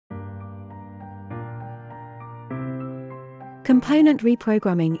Component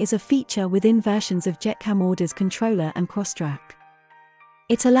reprogramming is a feature within versions of JETCAM Orders Controller and crosstrack.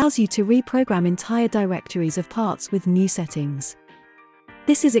 It allows you to reprogram entire directories of parts with new settings.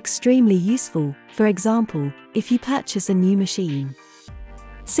 This is extremely useful, for example, if you purchase a new machine.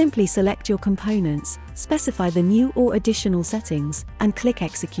 Simply select your components, specify the new or additional settings, and click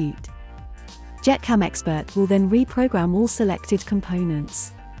Execute. JETCAM Expert will then reprogram all selected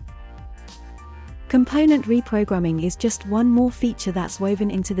components. Component reprogramming is just one more feature that's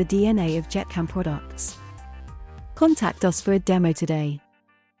woven into the DNA of JETCAM products. Contact us for a demo today.